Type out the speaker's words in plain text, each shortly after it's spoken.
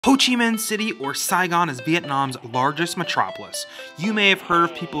Ho Chi Minh City, or Saigon, is Vietnam's largest metropolis. You may have heard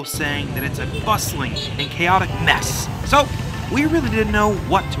of people saying that it's a bustling and chaotic mess. So, we really didn't know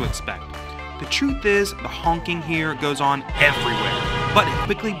what to expect. The truth is, the honking here goes on everywhere, but it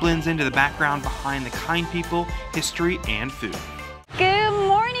quickly blends into the background behind the kind people, history, and food. Good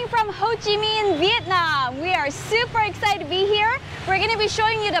morning from Ho Chi Minh, Vietnam. We are super excited to be here. We're going to be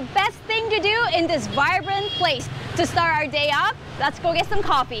showing you the best thing to do in this vibrant place. To start our day off, let's go get some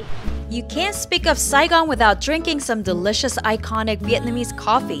coffee. You can't speak of Saigon without drinking some delicious, iconic Vietnamese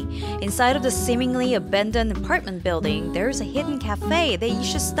coffee. Inside of the seemingly abandoned apartment building, there's a hidden cafe that you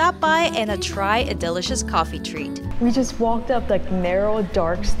should stop by and try a delicious coffee treat. We just walked up like narrow,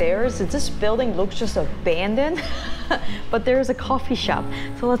 dark stairs. This building looks just abandoned, but there's a coffee shop.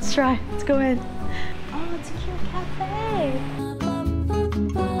 So let's try. Let's go in. Oh, it's a cute cafe.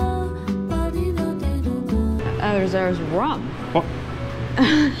 Oh, there's rum. Oh.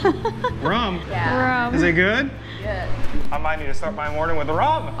 Rum? Yeah. Rum. Is it good? Good. I might need to start my morning with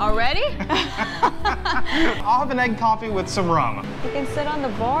rum. Already? I'll have an egg coffee with some rum. You can sit on the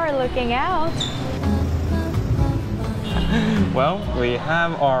bar looking out. Well, we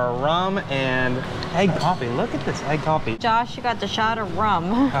have our rum and egg coffee. Look at this egg coffee. Josh, you got the shot of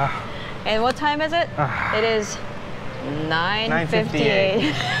rum. And what time is it? It is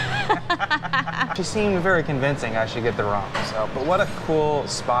 9:58. She seemed very convincing I should get the rum. So, but what a cool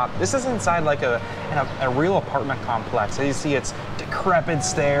spot. This is inside like a real apartment complex. So you see it's decrepit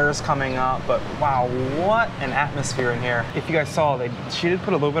stairs coming up, but wow, what an atmosphere in here. If you guys saw, she did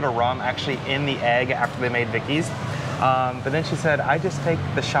put a little bit of rum actually in the egg after they made Vicky's. But then she said, I just take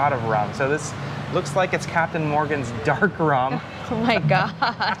the shot of rum. So this looks like it's Captain Morgan's dark rum. Oh my God.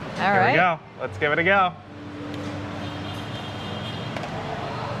 All right. Here we go. Let's give it a go.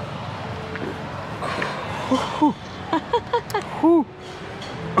 Oh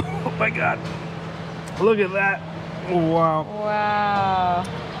my God. Look at that. Wow. Wow.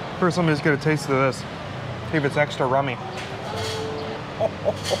 First, let me just get a taste of this. See if it's extra rummy. Oh,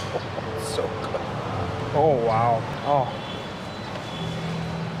 so good. Oh, wow.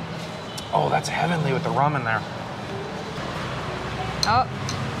 Oh, that's heavenly with the rum in there. Oh.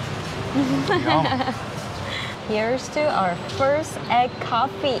 Yum. Here's to our first egg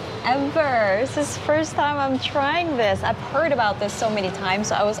coffee ever. This is the first time I'm trying this. I've heard about this so many times,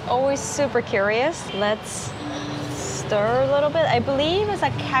 so I was always super curious. Let's stir a little bit. I believe it's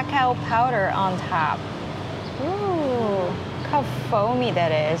a cacao powder on top. Ooh, look how foamy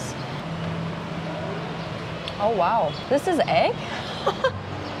that is. Oh wow, this is egg?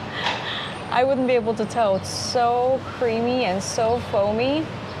 I wouldn't be able to tell. It's so creamy and so foamy.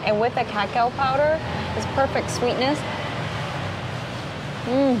 And with the cacao powder, it's perfect sweetness.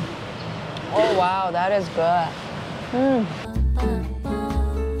 Oh wow, that is good.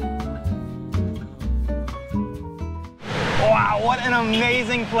 Wow, what an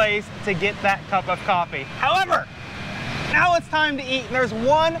amazing place to get that cup of coffee. However, now it's time to eat. And there's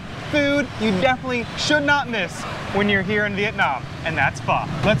one food you definitely should not miss when you're here in Vietnam, and that's pho.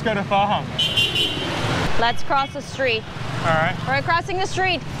 Let's go to Pho Hung. Let's cross the street. All right. We're crossing the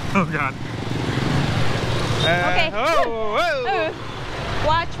street. Oh God. Okay. Oh, whoa.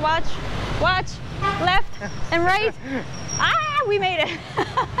 Watch. Left and right. Ah, we made it.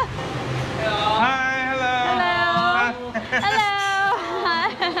 Hi, hello. Hello.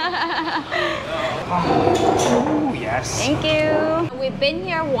 Oh, yes. Thank you. We've been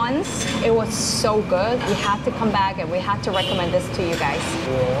here once. It was so good. We had to come back and we had to recommend this to you guys.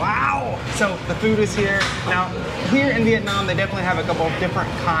 Wow. So the food is here. Now, here in Vietnam, they definitely have a couple of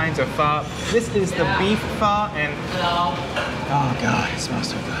different kinds of pho. This is the beef pho, and oh God, it smells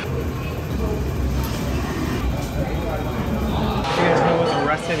so good. If you guys know what the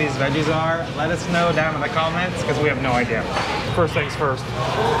rest of these veggies are, let us know down in the comments, because we have no idea. First things first,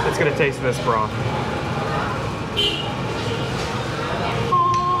 let's get a taste of this broth.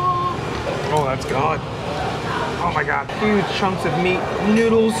 Oh, that's good. Oh my God, huge chunks of meat,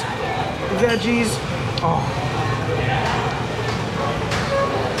 noodles, veggies. Oh.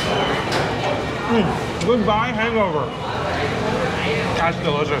 Goodbye hangover. That's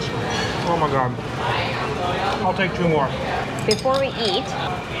delicious. Oh my God. I'll take 2 more. Before we eat,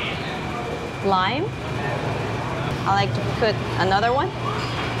 lime. I like to put another one.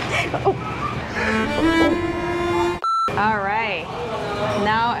 All right.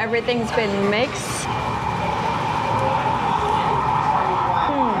 Now everything's been mixed.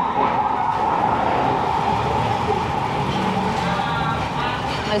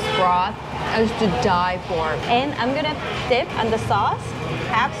 This broth is to die for. And I'm gonna dip on the sauce,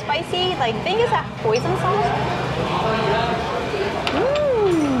 half spicy, like I think it's a hoisin sauce.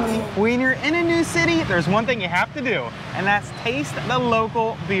 when you're in a new city, there's one thing you have to do, and that's taste the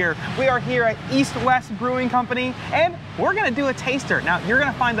local beer. We are here at East West Brewing Company, and we're gonna do a taster. Now, you're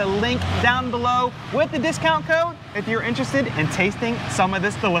gonna find the link down below with the discount code if you're interested in tasting some of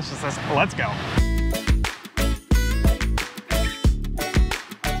this deliciousness. Let's go.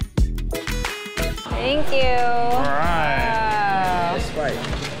 Thank you. All right. That's right.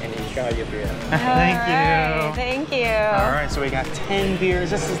 And enjoy your beer. Thank you. Thank you. All right, so we got 10 beers.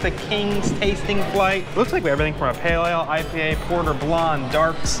 This is the King's Tasting Flight. Looks like we have everything from a pale ale, IPA, porter, blonde,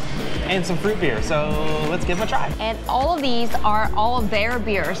 darks, and some fruit beer. So let's give them a try. And all of these are all of their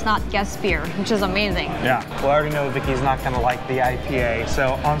beers, not guest beer, which is amazing. Yeah. Well, I already know Vicky's not gonna like the IPA,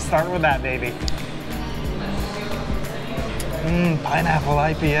 so I'm starting with that, baby. Pineapple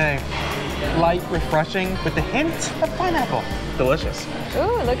IPA. Light, refreshing, with a hint of pineapple. Delicious.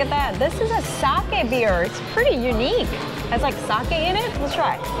 Ooh, look at that. This is a sake beer. It's pretty unique. Has like sake in it. Let's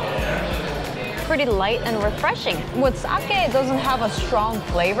try. Pretty light and refreshing. With sake, it doesn't have a strong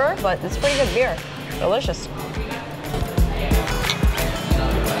flavor, but it's pretty good beer. Delicious.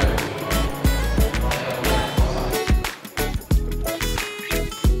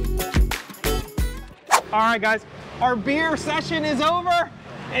 All right, guys, our beer session is over.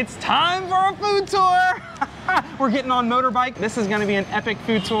 It's time for a food tour. We're getting on motorbike. This is gonna be an epic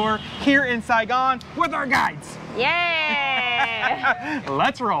food tour here in Saigon with our guides. Yay!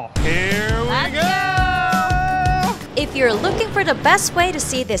 Let's roll. Here we go. If you're looking for the best way to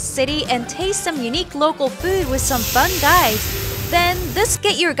see this city and taste some unique local food with some fun guides, then this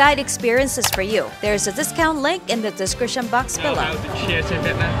Get Your Guide experience is for you. There's a discount link in the description box below.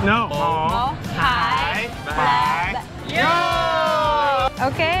 No. Hi. Bye.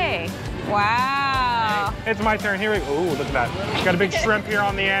 Okay. Wow. It's my turn. Here we go. Ooh, look at that. Got a big shrimp here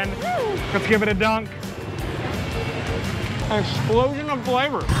on the end. Let's give it a dunk. An explosion of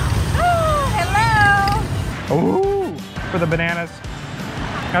flavor. Hello. Ooh, for the bananas.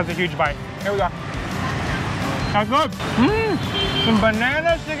 That's a huge bite. Here we go. That's good. Some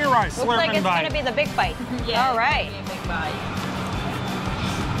banana sticky rice. Looks like it's gonna be the big bite. All right.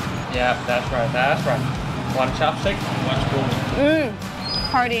 Yeah, that's right. That's right. One chopstick, one spoon.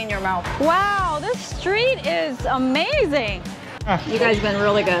 Party in your mouth. Wow, this street is amazing. You guys have been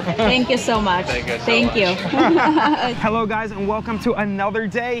really good. Thank you so much. Thank you so much. Hello guys, and welcome to another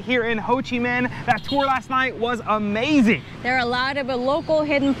day here in Ho Chi Minh. That tour last night was amazing. There are a lot of local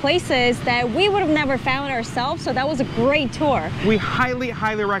hidden places that we would have never found ourselves, so that was a great tour. We highly,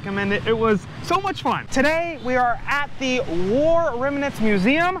 highly recommend it. It was so much fun. Today we are at the War Remnants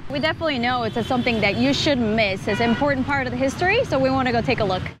Museum. We definitely know it's something that you shouldn't miss. It's an important part of the history, so we want to go take a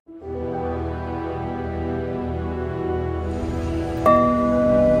look.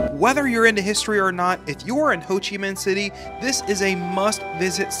 Whether you're into history or not, if you are in Ho Chi Minh City, this is a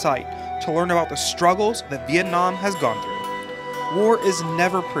must-visit site to learn about the struggles that Vietnam has gone through. War is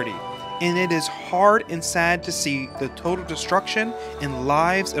never pretty, and it is hard and sad to see the total destruction and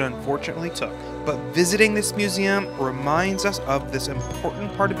lives it unfortunately took. But visiting this museum reminds us of this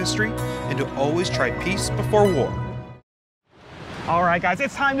important part of history and to always try peace before war. All right guys,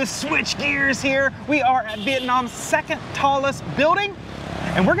 it's time to switch gears here. We are at Vietnam's second tallest building,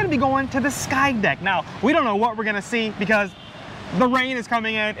 and we're gonna be going to the sky deck. Now, we don't know what we're gonna see because the rain is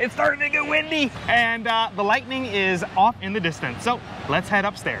coming in, it's starting to get windy, and the lightning is off in the distance. So let's head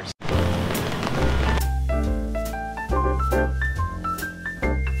upstairs.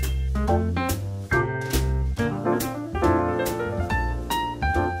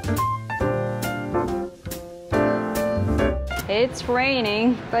 It's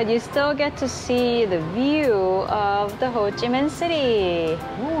raining, but you still get to see the view of the Ho Chi Minh City.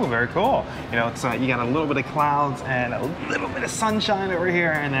 Ooh, very cool. You know, it's you got a little bit of clouds and a little bit of sunshine over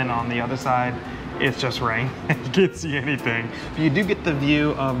here, and then on the other side, it's just rain. You can't see anything. But you do get the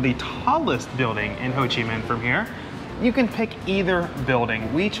view of the tallest building in Ho Chi Minh from here. You can pick either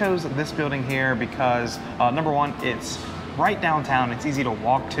building. We chose this building here because number one, it's right downtown. It's easy to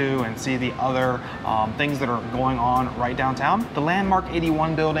walk to and see the other things that are going on right downtown. The Landmark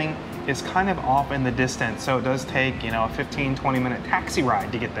 81 building is kind of off in the distance, so it does take, you know, a 15-20 minute taxi ride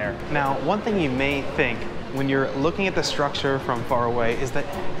to get there. Now, one thing you may think when you're looking at the structure from far away is that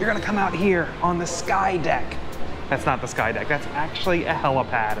you're gonna come out here on the sky deck. That's not the sky deck, that's actually a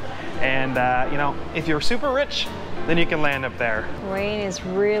helipad. And you know, if you're super rich, then you can land up there. Rain is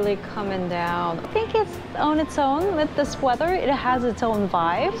really coming down. I think it's on its own with this weather. It has its own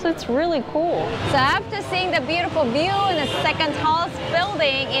vibe, so it's really cool. So after seeing the beautiful view in the second tallest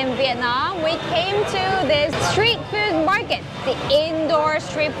building in Vietnam, we came to this street food market, the indoor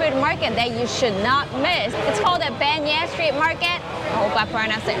street food market that you should not miss. It's called the Ban Nha Street Market. I hope I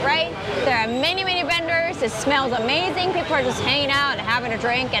pronounced it right. There are many, many vendors. It smells amazing. People are just hanging out and having a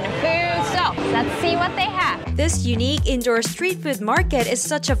drink and food. So let's see what they have. This unique indoor street food market is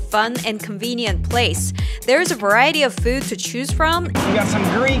such a fun and convenient place. There's a variety of food to choose from. You got some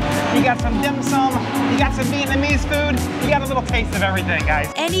Greek, you got some dim sum, you got some Vietnamese food, you got a little taste of everything,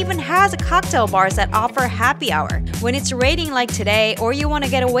 guys. And even has cocktail bars that offer happy hour. When it's raining like today, or you want to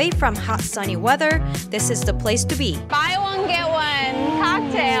get away from hot sunny weather, this is the place to be. Buy one, get one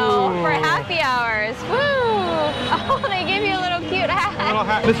cocktail for happy hours. Woo! Oh, they give you a little cute hat. Little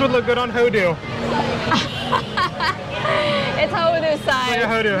hat. This would look good on hoodoo. It's hoodoo size. Like a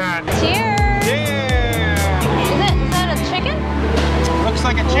hoodoo hat. Cheers! Yeah! Is that a chicken? Looks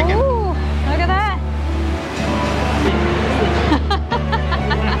like a chicken. Ooh, look at that.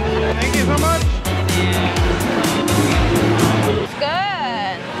 Thank you so much. It's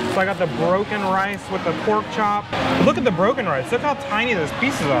good. So I got the broken rice with the pork chop. Look at the broken rice. Look how tiny those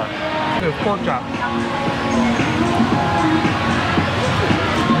pieces are. This pork chop.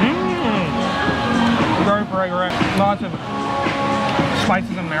 Garlic vinaigrette. Lots of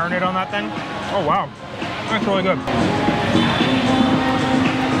spices and marinade on that thing. Oh wow, that's really good.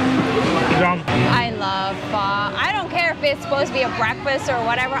 Yum. I love pho. I don't care if it's supposed to be a breakfast or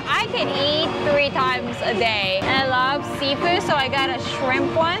whatever. I can eat 3 times a day. And I love seafood, so I got a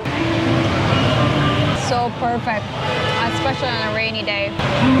shrimp one. So perfect, especially on a rainy day.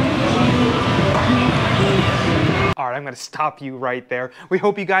 All right, I'm gonna stop you right there. We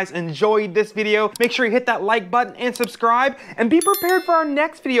hope you guys enjoyed this video. Make sure you hit that like button and subscribe, and be prepared for our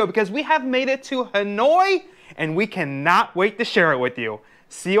next video because we have made it to Hanoi and we cannot wait to share it with you.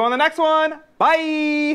 See you on the next one. Bye.